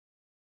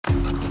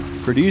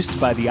Produced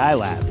by the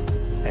iLab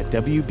at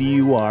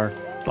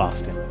WBUR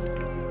Boston.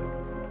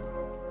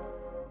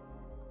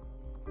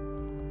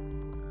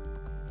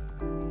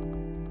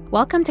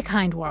 Welcome to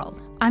Kind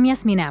World. I'm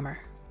Yasmin Amer.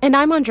 And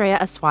I'm Andrea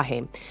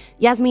Aswahe.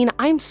 Yasmin,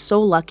 I'm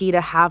so lucky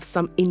to have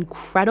some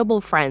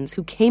incredible friends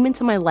who came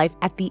into my life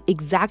at the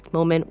exact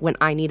moment when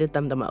I needed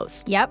them the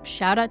most. Yep,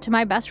 shout out to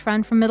my best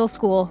friend from middle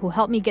school who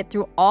helped me get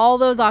through all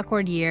those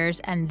awkward years,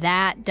 and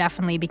that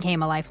definitely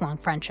became a lifelong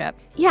friendship.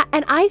 Yeah,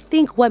 and I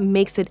think what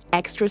makes it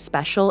extra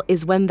special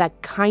is when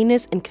that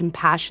kindness and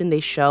compassion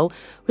they show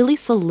really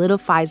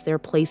solidifies their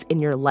place in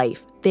your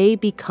life. They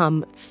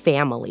become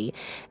family.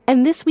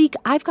 And this week,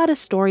 I've got a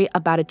story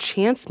about a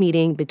chance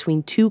meeting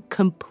between two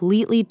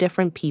completely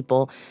different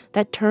people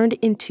that turned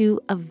into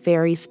a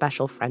very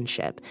special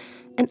friendship.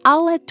 And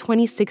I'll let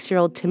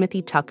 26-year-old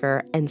Timothy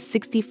Tucker and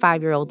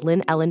 65-year-old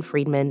LynnEllen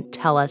Friedman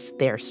tell us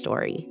their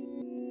story.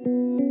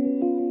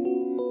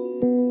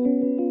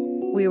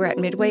 We were at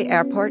Midway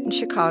Airport in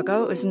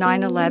Chicago. It was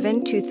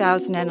 9/11,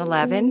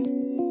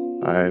 2011.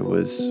 I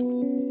was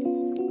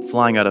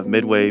flying out of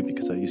Midway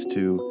because I used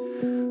to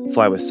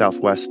fly with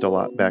Southwest a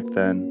lot back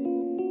then.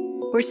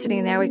 We're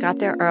sitting there. We got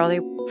there early.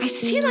 I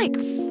see like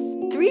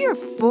 3 or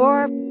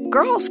 4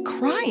 girls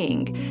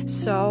crying.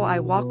 So I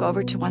walk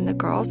over to one of the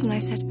girls and I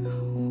said,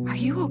 "Are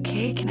you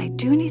okay? Can I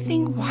do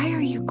anything? Why are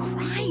you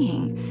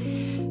crying?"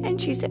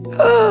 And she said,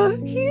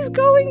 "He's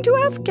going to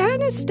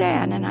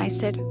Afghanistan." And I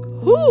said,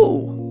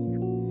 "Who?"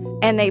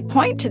 And they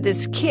point to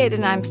this kid,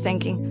 and I'm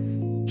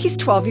thinking, he's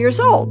 12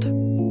 years old.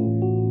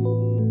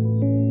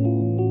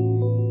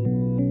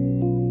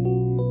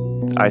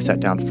 I sat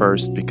down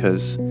first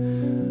because,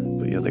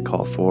 they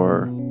call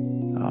for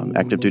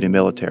active duty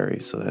military.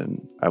 So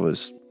then I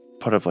was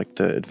part of like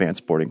the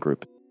advanced boarding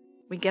group.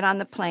 We get on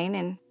the plane,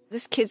 and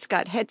this kid's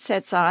got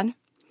headsets on,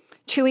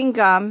 chewing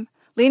gum,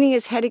 leaning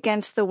his head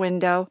against the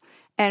window,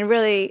 and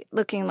really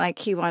looking like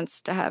he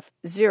wants to have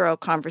zero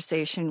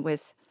conversation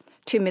with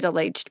 2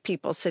 middle-aged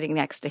people sitting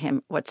next to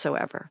him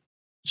whatsoever.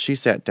 She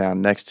sat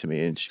down next to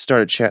me and she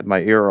started chatting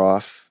my ear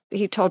off.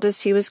 He told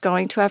us he was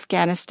going to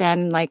Afghanistan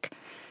in like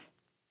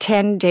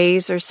 10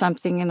 days or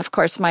something. And of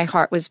course, my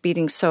heart was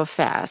beating so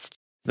fast.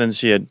 Then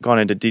she had gone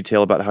into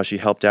detail about how she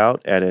helped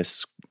out at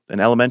an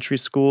elementary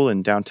school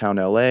in downtown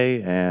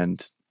LA.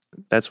 And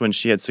that's when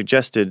she had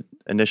suggested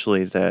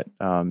initially that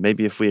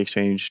maybe if we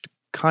exchanged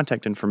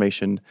contact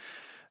information,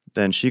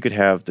 then she could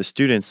have the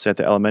students at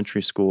the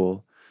elementary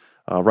school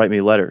write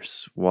me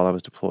letters while I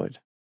was deployed.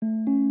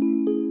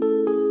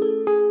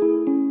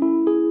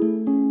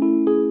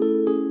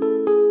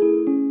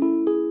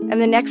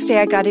 And the next day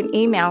I got an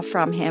email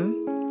from him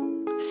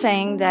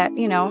saying that,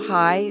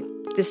 "Hi,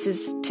 this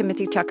is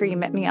Timothy Tucker. You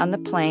met me on the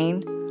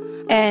plane."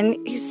 And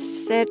he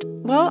said,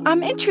 "Well,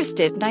 I'm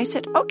interested." And I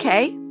said,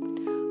 "Okay,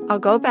 I'll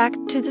go back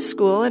to the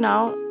school and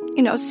I'll,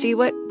 see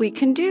what we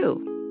can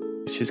do."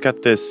 She's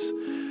got this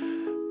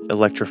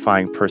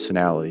electrifying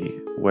personality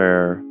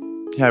where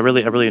I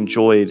really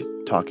enjoyed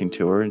talking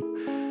to her.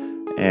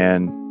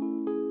 And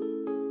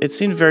it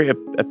seemed very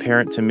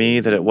apparent to me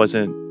that it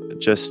wasn't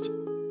just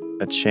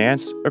a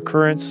chance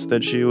occurrence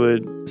that she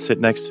would sit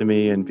next to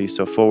me and be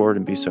so forward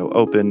and be so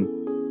open.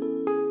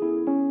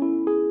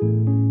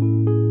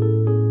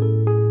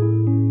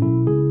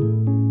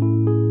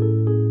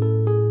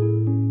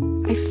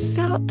 I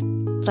felt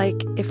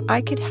like if I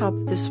could help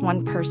this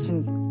one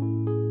person,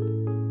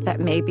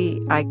 that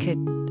maybe I could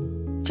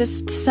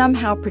just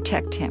somehow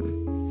protect him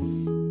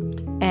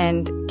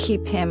and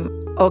keep him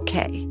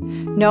okay,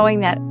 knowing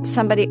that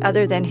somebody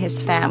other than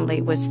his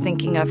family was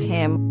thinking of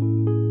him.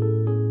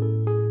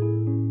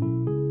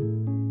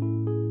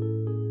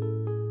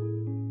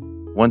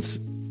 Once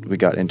we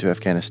got into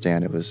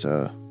Afghanistan, it was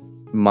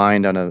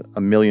mind on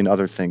a million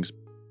other things.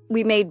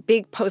 We made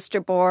big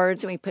poster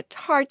boards, and we put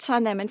hearts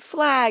on them and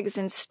flags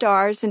and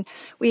stars, and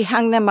we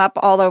hung them up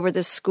all over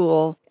the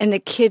school. And the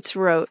kids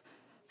wrote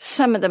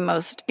some of the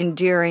most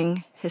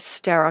endearing,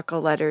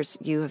 hysterical letters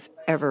you have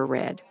ever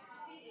read.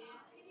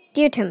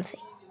 Dear Timothy,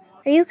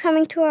 are you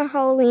coming to our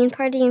Halloween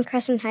party in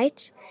Crescent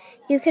Heights?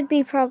 You could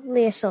be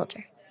probably a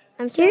soldier.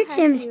 Dear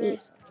Timothy,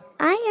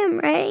 I am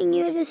writing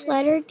you this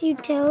letter to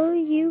tell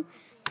you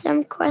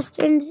some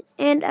questions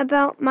and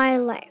about my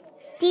life.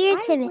 Dear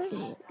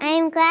Timothy, I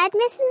am glad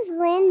Mrs.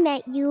 Lynn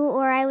met you,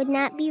 or I would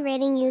not be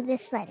writing you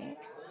this letter.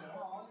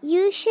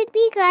 You should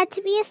be glad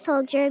to be a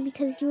soldier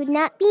because you would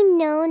not be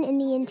known in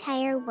the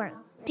entire world.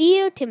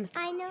 Dear Timothy,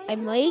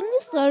 I'm writing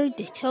this letter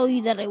to tell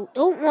you that I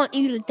don't want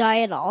you to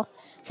die at all,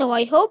 so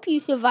I hope you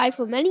survive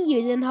for many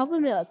years and help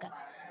America.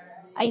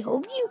 I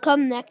hope you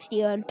come next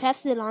year and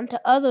pass it on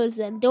to others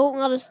and don't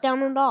let us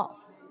down at all.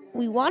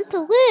 We want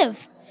to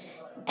live,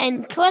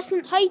 and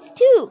Crescent Heights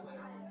too.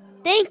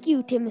 Thank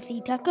you,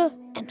 Timothy Tucker,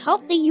 and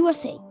help the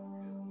USA.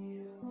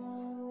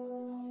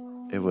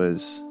 It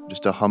was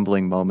just a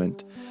humbling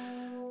moment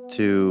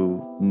to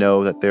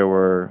know that there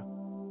were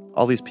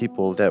all these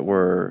people that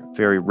were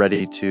very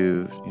ready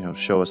to,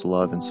 show us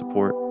love and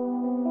support.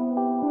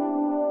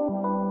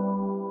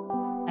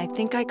 I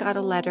think I got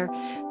a letter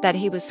that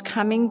he was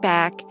coming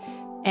back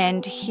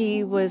and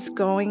he was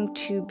going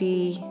to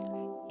be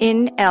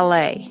in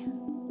LA.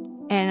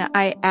 And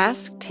I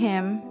asked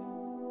him,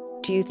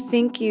 do you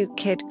think you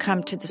could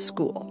come to the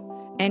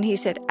school? And he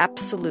said,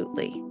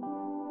 absolutely.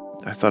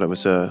 I thought it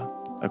was a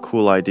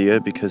cool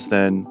idea because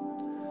then,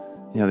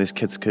 these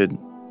kids could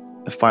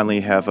finally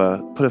have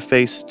put a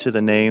face to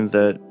the name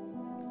that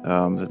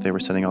they were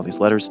sending all these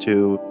letters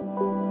to.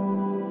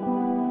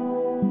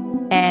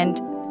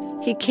 And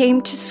he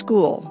came to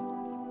school,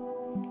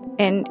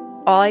 and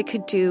all I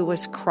could do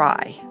was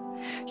cry.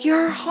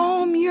 You're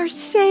home, you're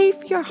safe,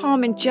 you're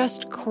home, and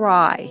just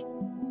cry.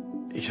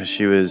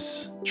 She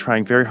was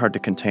trying very hard to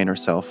contain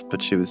herself,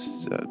 but she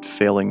was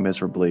failing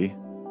miserably.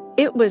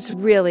 It was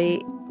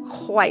really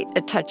quite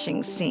a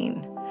touching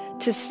scene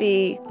to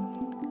see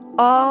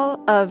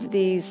all of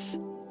these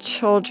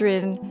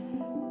children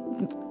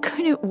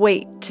couldn't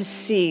wait to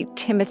see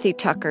Timothy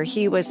Tucker.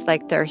 He was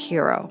like their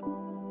hero.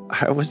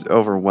 I was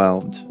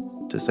overwhelmed,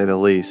 to say the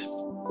least.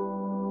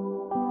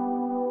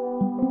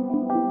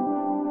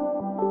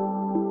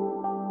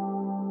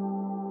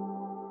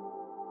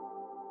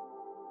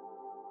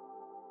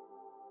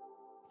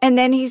 And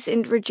then he's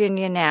in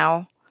Virginia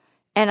now,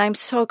 and I'm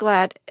so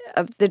glad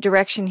of the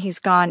direction he's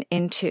gone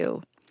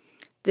into,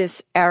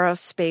 this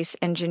aerospace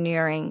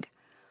engineering.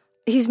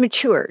 He's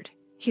matured.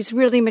 He's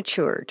really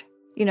matured.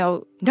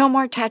 No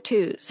more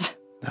tattoos.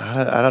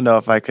 I don't know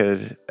if I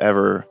could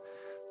ever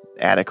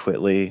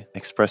adequately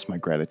express my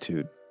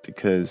gratitude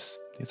because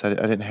I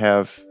didn't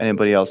have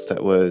anybody else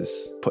that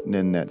was putting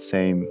in that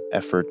same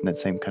effort and that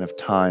same kind of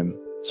time.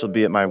 She'll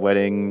be at my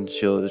wedding.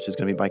 She's going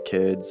to meet my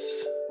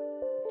kids.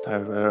 I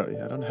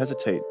don't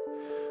hesitate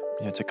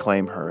to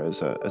claim her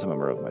as a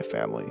member of my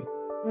family.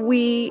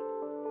 We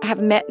have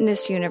met in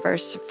this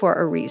universe for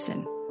a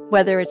reason.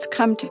 Whether it's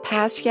come to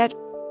pass yet,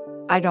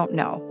 I don't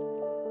know.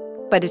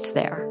 But it's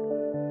there.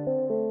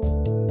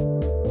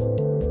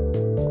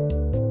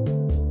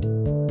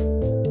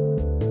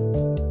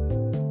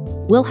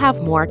 We'll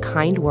have more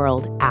Kind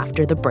World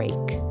after the break.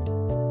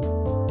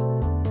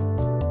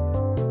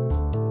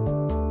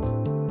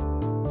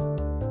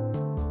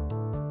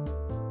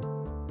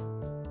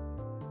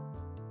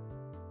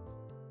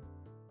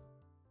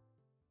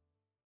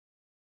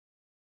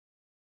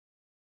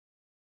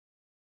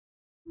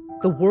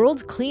 The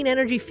world's clean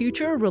energy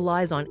future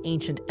relies on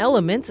ancient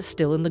elements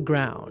still in the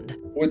ground.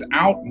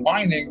 Without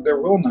mining,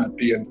 there will not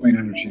be a clean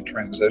energy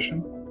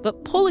transition.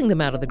 But pulling them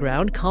out of the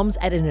ground comes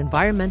at an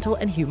environmental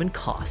and human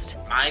cost.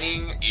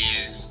 Mining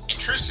is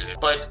intrusive,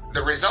 but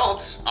the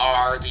results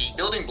are the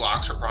building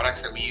blocks for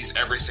products that we use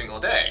every single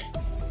day.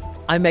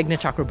 I'm Meghna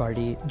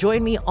Chakrabarty.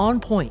 Join me on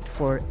Point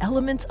for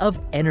Elements of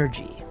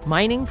Energy,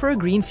 Mining for a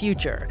Green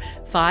Future.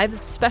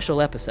 5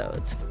 special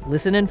episodes.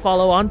 Listen and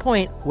follow On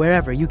Point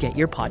wherever you get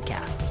your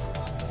podcasts.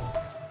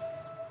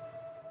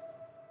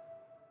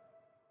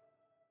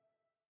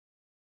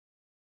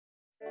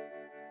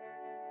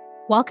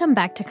 Welcome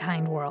back to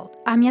Kind World.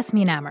 I'm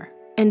Yasmin Amer.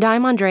 And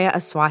I'm Andrea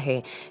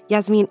Asuaje.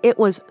 Yasmin, it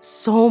was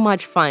so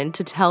much fun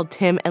to tell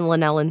Tim and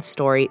LynnEllen's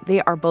story.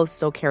 They are both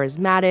so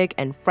charismatic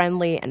and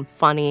friendly and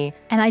funny.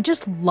 And I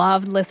just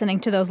loved listening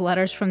to those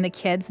letters from the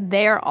kids.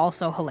 They're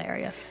also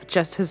hilarious.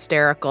 Just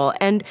hysterical.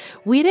 And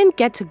we didn't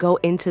get to go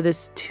into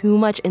this too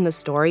much in the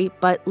story,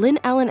 but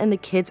LynnEllen and the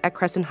kids at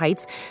Crescent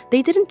Heights,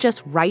 they didn't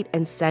just write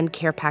and send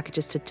care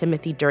packages to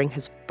Timothy during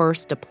his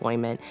first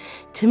deployment.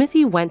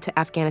 Timothy went to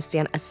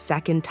Afghanistan a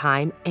second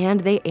time,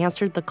 and they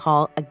answered the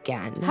call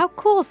again. How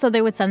cool. So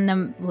they would send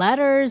them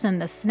letters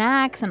and the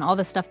snacks and all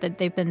the stuff that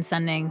they've been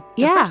sending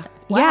the first time.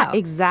 Wow. Yeah,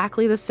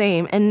 exactly the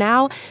same. And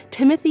now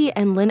Timothy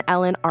and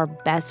LynnEllen are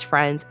best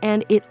friends,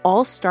 and it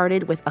all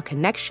started with a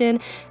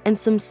connection and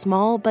some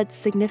small but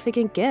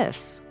significant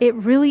gifts. It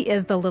really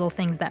is the little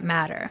things that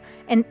matter.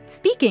 And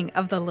speaking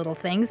of the little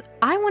things,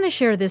 I want to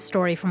share this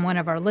story from one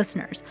of our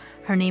listeners.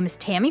 Her name is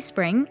Tammy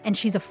Spring, and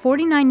she's a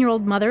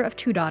 49-year-old mother of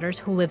 2 daughters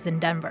who lives in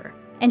Denver.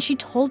 And she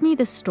told me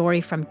this story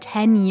from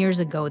 10 years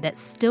ago that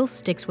still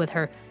sticks with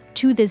her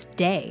to this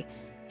day.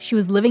 She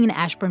was living in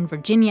Ashburn,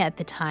 Virginia at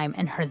the time,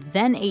 and her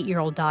then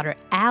 8-year-old daughter,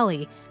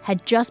 Allie,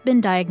 had just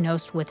been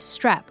diagnosed with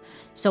strep.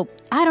 So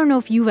I don't know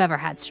if you've ever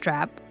had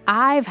strep.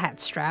 I've had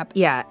strep.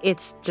 Yeah,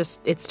 it's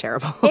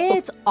terrible.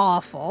 It's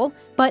awful.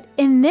 But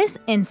in this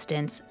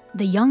instance,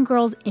 the young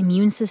girl's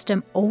immune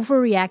system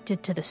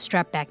overreacted to the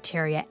strep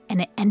bacteria,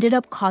 and it ended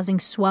up causing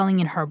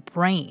swelling in her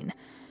brain.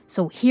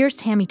 So here's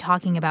Tammy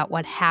talking about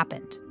what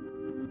happened.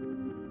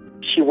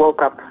 She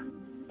woke up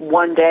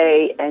one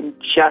day and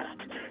just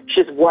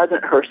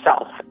wasn't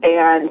herself.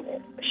 And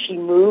she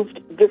moved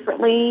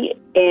differently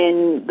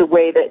in the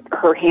way that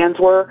her hands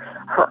were.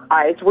 Her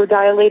eyes were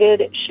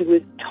dilated. She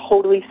was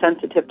totally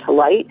sensitive to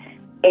light.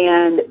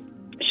 And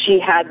she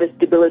had this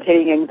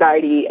debilitating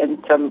anxiety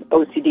and some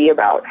OCD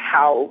about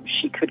how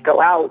she could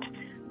go out,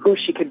 who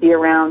she could be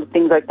around,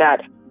 things like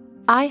that.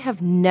 I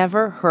have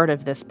never heard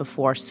of this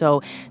before.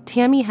 So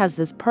Tammy has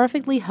this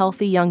perfectly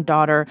healthy young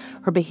daughter.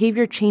 Her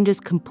behavior changes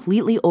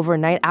completely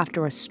overnight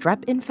after a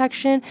strep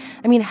infection.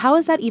 I mean, how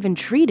is that even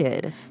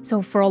treated?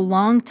 So for a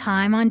long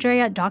time,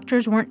 Andrea,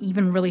 doctors weren't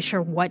even really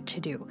sure what to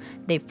do.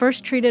 They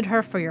first treated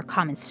her for your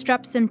common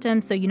strep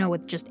symptoms, so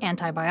with just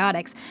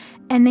antibiotics,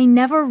 and they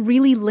never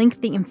really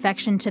linked the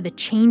infection to the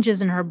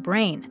changes in her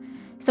brain.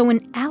 So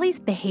when Allie's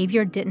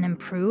behavior didn't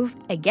improve,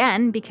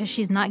 again, because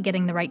she's not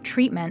getting the right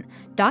treatment,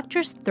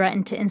 doctors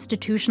threatened to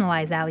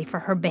institutionalize Allie for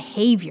her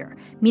behavior,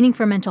 meaning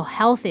for mental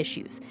health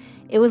issues.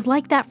 It was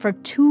like that for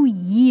 2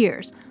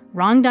 years.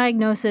 Wrong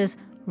diagnosis,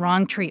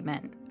 wrong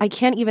treatment. I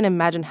can't even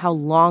imagine how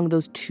long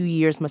those 2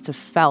 years must have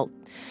felt.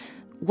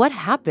 What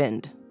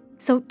happened?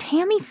 So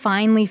Tammy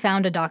finally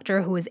found a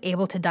doctor who was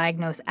able to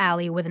diagnose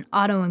Allie with an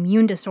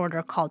autoimmune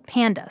disorder called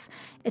PANDAS.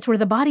 It's where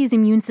the body's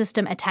immune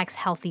system attacks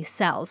healthy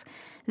cells.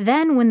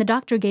 Then, when the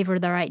doctor gave her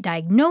the right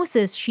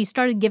diagnosis, she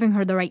started giving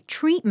her the right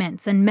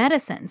treatments and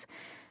medicines.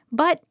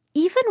 But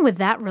even with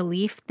that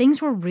relief,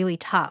 things were really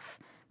tough.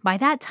 By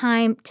that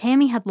time,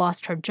 Tammy had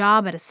lost her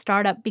job at a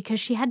startup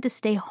because she had to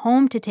stay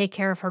home to take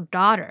care of her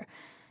daughter.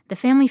 The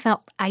family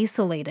felt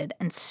isolated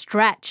and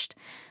stretched.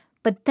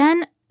 But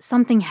then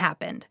something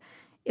happened.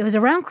 It was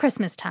around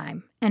Christmas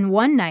time, and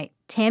one night,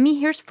 Tammy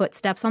hears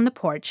footsteps on the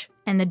porch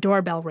and the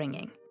doorbell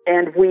ringing.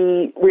 And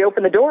we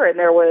opened the door, and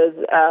there was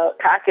a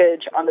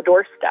package on the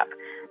doorstep.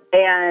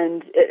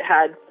 And it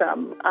had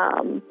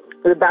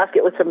a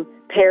basket with some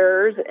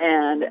pears,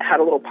 and it had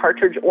a little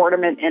partridge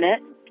ornament in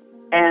it.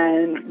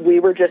 And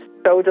we were just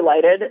so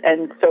delighted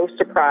and so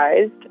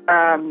surprised,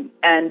 and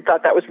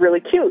thought that was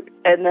really cute.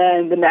 And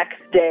then the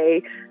next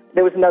day,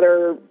 there was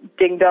another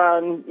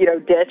ding-dong,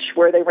 ditch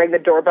where they rang the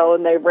doorbell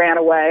and they ran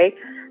away.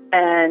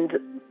 And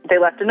they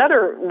left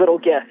another little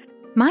gift.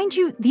 Mind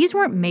you, these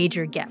weren't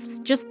major gifts,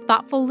 just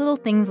thoughtful little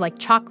things like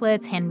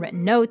chocolates,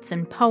 handwritten notes,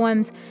 and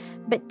poems.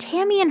 But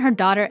Tammy and her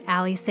daughter,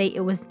 Allie, say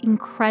it was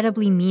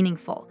incredibly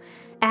meaningful.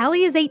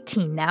 Allie is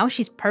 18 now,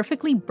 she's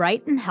perfectly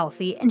bright and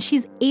healthy, and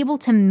she's able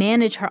to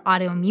manage her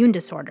autoimmune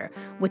disorder,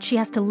 which she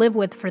has to live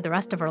with for the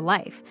rest of her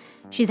life.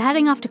 She's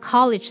heading off to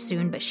college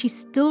soon, but she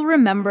still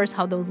remembers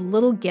how those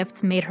little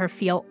gifts made her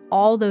feel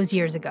all those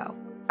years ago.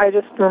 I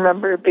just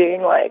remember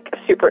being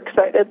super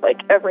excited.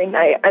 Every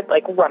night I'd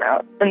run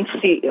out and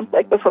see this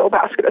little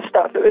basket of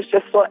stuff. It was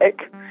just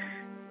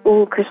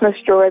Christmas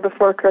joy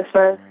before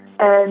Christmas.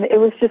 And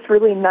it was just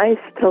really nice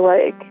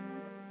to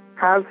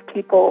have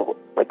people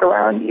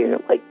around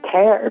you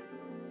care.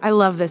 I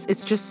love this.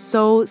 It's just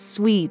so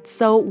sweet.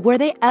 So were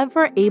they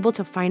ever able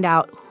to find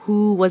out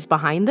who was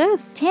behind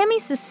this? Tammy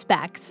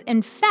suspects.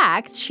 In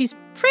fact, she's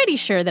pretty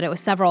sure that it was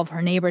several of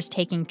her neighbors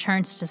taking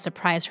turns to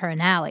surprise her and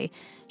Allie.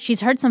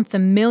 She's heard some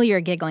familiar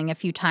giggling a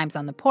few times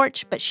on the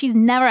porch, but she's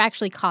never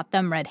actually caught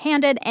them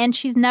red-handed, and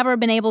she's never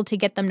been able to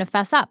get them to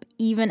fess up.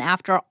 Even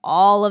after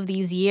all of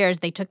these years,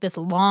 they took this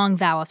long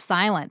vow of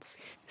silence.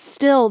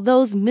 Still,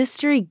 those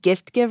mystery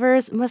gift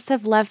givers must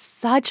have left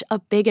such a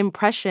big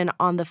impression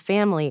on the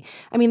family.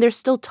 I mean, they're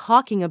still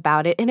talking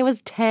about it, and it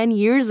was 10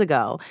 years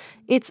ago.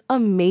 It's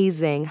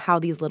amazing how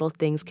these little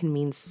things can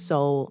mean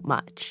so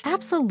much.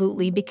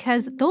 Absolutely,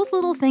 because those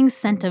little things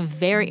sent a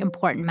very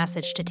important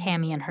message to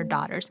Tammy and her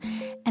daughters,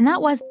 and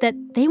that was that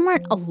they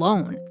weren't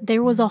alone.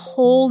 There was a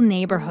whole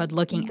neighborhood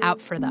looking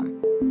out for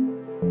them.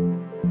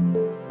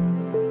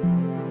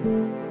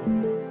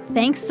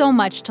 Thanks so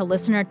much to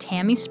listener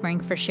Tammy Spring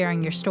for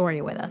sharing your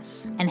story with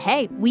us. And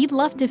hey, we'd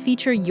love to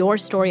feature your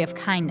story of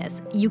kindness.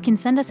 You can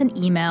send us an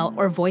email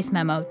or voice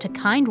memo to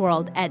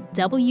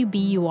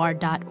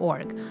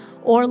kindworld@wbur.org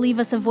or leave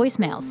us a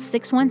voicemail,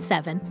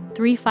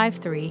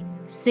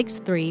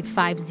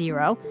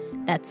 617-353-6350.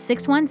 That's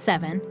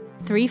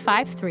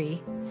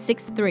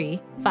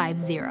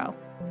 617-353-6350.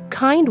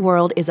 Kind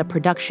World is a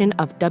production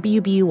of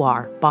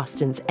WBUR,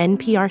 Boston's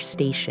NPR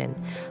station.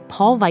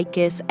 Paul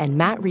Vaitkus and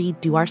Matt Reed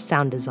do our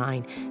sound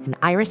design, and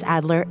Iris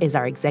Adler is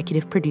our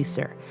executive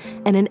producer.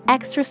 And an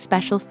extra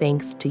special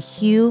thanks to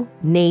Hugh,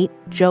 Nate,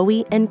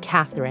 Joey, and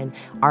Catherine,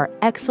 our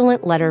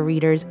excellent letter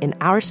readers in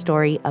our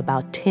story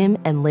about Tim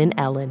and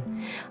LynnEllen.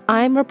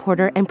 I'm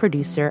reporter and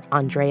producer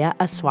Andrea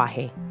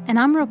Asuaje. And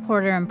I'm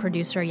reporter and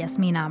producer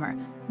Yasmin Amer.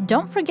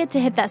 Don't forget to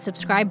hit that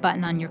subscribe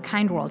button on your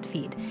Kind World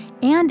feed.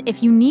 And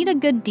if you need a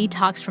good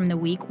detox from the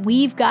week,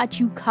 we've got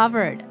you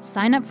covered.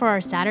 Sign up for our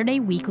Saturday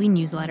weekly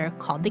newsletter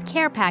called The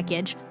Care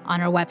Package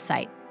on our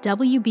website,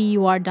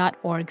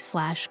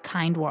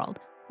 wbur.org/kindworld.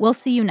 We'll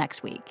see you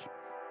next week.